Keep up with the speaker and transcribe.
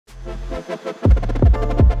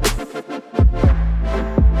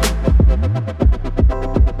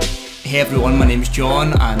Hey everyone, my name is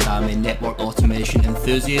John and I'm a network automation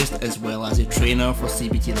enthusiast as well as a trainer for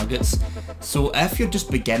CBT Nuggets. So if you're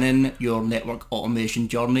just beginning your network automation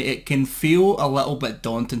journey, it can feel a little bit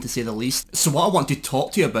daunting to say the least. So what I want to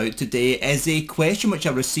talk to you about today is a question which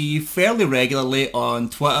I receive fairly regularly on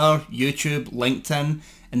Twitter, YouTube, LinkedIn,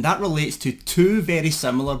 and that relates to two very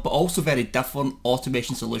similar but also very different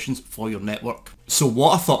automation solutions for your network. So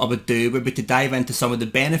what I thought I would do would be to dive into some of the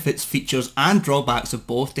benefits, features and drawbacks of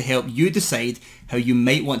both to help you decide how you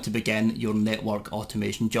might want to begin your network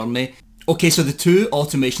automation journey. Okay, so the two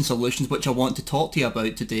automation solutions which I want to talk to you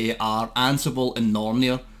about today are Ansible and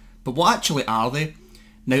Nornir. But what actually are they?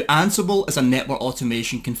 Now, Ansible is a network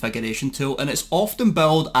automation configuration tool and it's often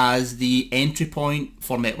billed as the entry point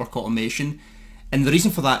for network automation. And the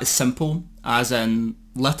reason for that is simple, as in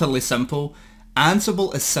literally simple.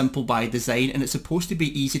 Ansible is simple by design and it's supposed to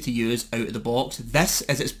be easy to use out of the box. This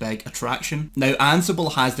is its big attraction. Now,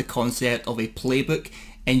 Ansible has the concept of a playbook,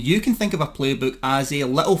 and you can think of a playbook as a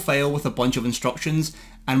little file with a bunch of instructions,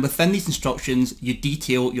 and within these instructions you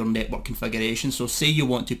detail your network configuration. So say you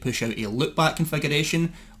want to push out a loopback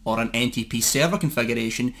configuration or an NTP server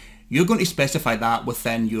configuration, you're going to specify that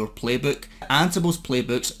within your playbook. Ansible's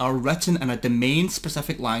playbooks are written in a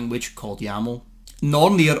domain-specific language called YAML.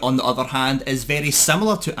 Nornir, on the other hand, is very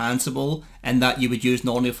similar to Ansible in that you would use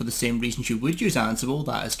Nornir for the same reasons you would use Ansible,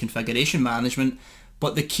 that is configuration management,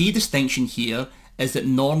 but the key distinction here is that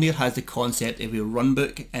Nornir has the concept of a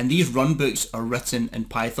runbook, and these runbooks are written in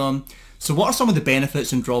Python. So what are some of the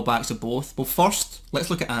benefits and drawbacks of both? Well, first, let's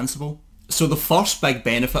look at Ansible. So the first big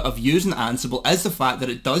benefit of using Ansible is the fact that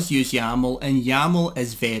it does use YAML, and YAML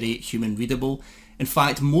is very human readable. In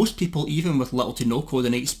fact, most people, even with little to no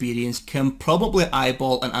coding experience, can probably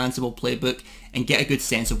eyeball an Ansible playbook and get a good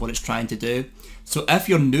sense of what it's trying to do. So if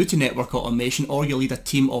you're new to network automation or you lead a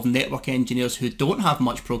team of network engineers who don't have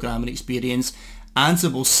much programming experience,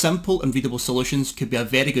 Ansible's simple and readable solutions could be a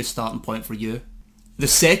very good starting point for you. The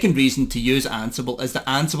second reason to use Ansible is that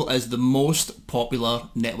Ansible is the most popular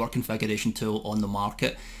network configuration tool on the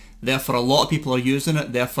market. Therefore, a lot of people are using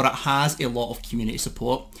it, therefore it has a lot of community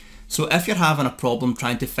support. So if you're having a problem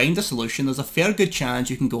trying to find a solution, there's a fair good chance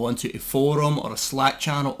you can go onto a forum or a Slack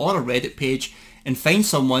channel or a Reddit page and find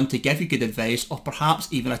someone to give you good advice, or perhaps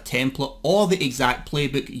even a template or the exact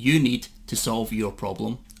playbook you need to solve your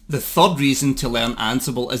problem. The third reason to learn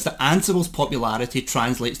Ansible is that Ansible's popularity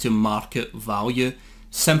translates to market value.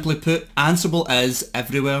 Simply put, Ansible is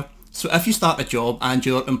everywhere. So if you start a job and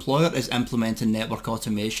your employer is implementing network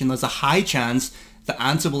automation, there's a high chance that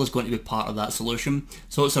Ansible is going to be part of that solution.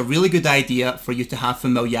 So it's a really good idea for you to have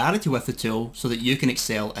familiarity with the tool so that you can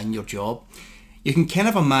excel in your job. You can kind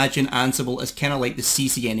of imagine Ansible as kind of like the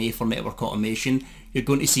CCNA for network automation. You're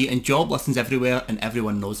going to see it in job listings everywhere and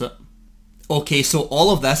everyone knows it. Okay, so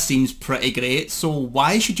all of this seems pretty great, so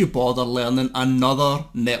why should you bother learning another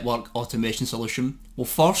network automation solution? Well,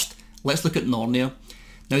 first, let's look at Nornir.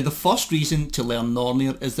 Now, the first reason to learn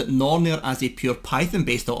Nornir is that Nornir as a pure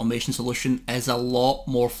Python-based automation solution is a lot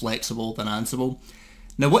more flexible than Ansible.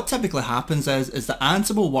 Now, what typically happens is that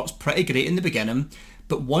Ansible works pretty great in the beginning,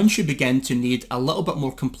 but once you begin to need a little bit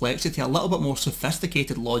more complexity, a little bit more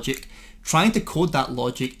sophisticated logic, trying to code that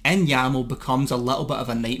logic in YAML becomes a little bit of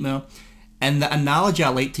a nightmare. And the analogy I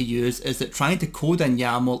like to use is that trying to code in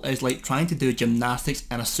YAML is like trying to do gymnastics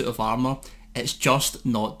in a suit of armour. It's just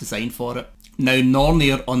not designed for it. Now,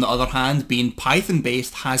 Nornir, on the other hand, being Python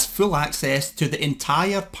based, has full access to the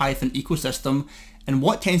entire Python ecosystem, and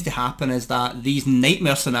what tends to happen is that these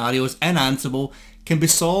nightmare scenarios in Ansible can be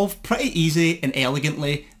solved pretty easy and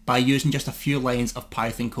elegantly by using just a few lines of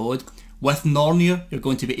Python code. With Nornir, you're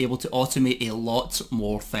going to be able to automate a lot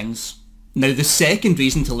more things. Now, the second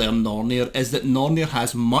reason to learn Nornir is that Nornir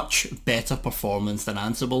has much better performance than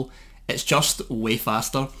Ansible. It's just way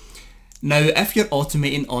faster. Now, if you're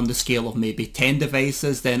automating on the scale of maybe 10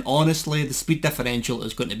 devices, then honestly the speed differential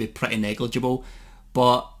is going to be pretty negligible.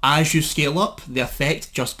 But as you scale up, the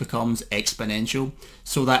effect just becomes exponential.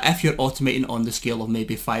 So that if you're automating on the scale of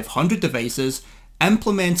maybe 500 devices,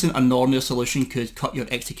 implementing a Nornir solution could cut your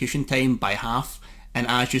execution time by half. And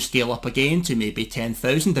as you scale up again to maybe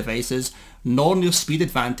 10,000 devices, Nornir's speed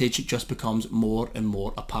advantage just becomes more and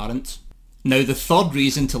more apparent. Now, the third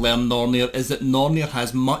reason to learn Nornir is that Nornir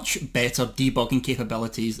has much better debugging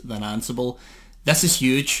capabilities than Ansible. This is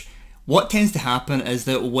huge. What tends to happen is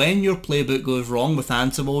that when your playbook goes wrong with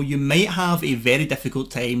Ansible, you might have a very difficult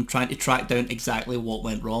time trying to track down exactly what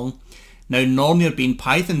went wrong. Now, Nornir being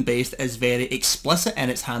Python based is very explicit in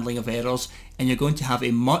its handling of errors, and you're going to have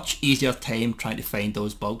a much easier time trying to find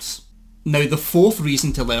those bugs. Now the fourth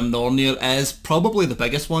reason to learn Nornir is probably the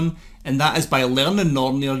biggest one, and that is by learning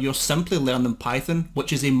Nornir you're simply learning Python,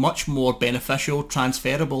 which is a much more beneficial,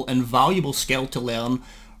 transferable and valuable skill to learn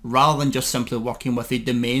rather than just simply working with a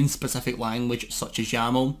domain specific language such as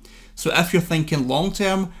YAML. So if you're thinking long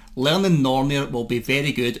term, learning Nornir will be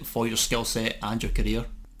very good for your skill set and your career.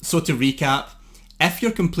 So to recap, if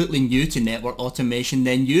you're completely new to network automation,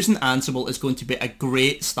 then using Ansible is going to be a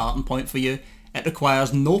great starting point for you. It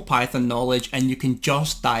requires no Python knowledge and you can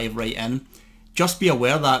just dive right in. Just be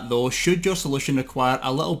aware that though, should your solution require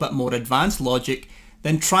a little bit more advanced logic,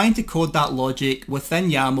 then trying to code that logic within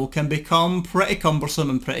YAML can become pretty cumbersome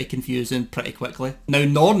and pretty confusing pretty quickly. Now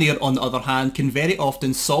Nornir, on the other hand, can very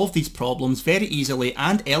often solve these problems very easily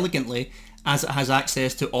and elegantly, as it has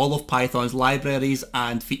access to all of Python's libraries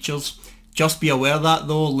and features. Just be aware that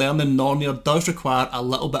though, learning Nornir does require a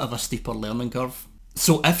little bit of a steeper learning curve.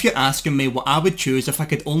 So if you're asking me what I would choose if I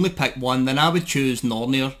could only pick one, then I would choose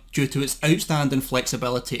Nornir due to its outstanding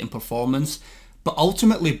flexibility and performance. But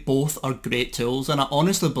ultimately both are great tools, and I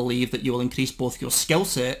honestly believe that you will increase both your skill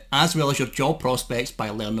set as well as your job prospects by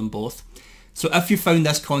learning both. So if you found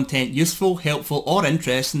this content useful, helpful or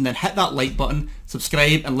interesting, then hit that like button,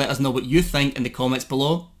 subscribe and let us know what you think in the comments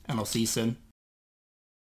below, and I'll see you soon.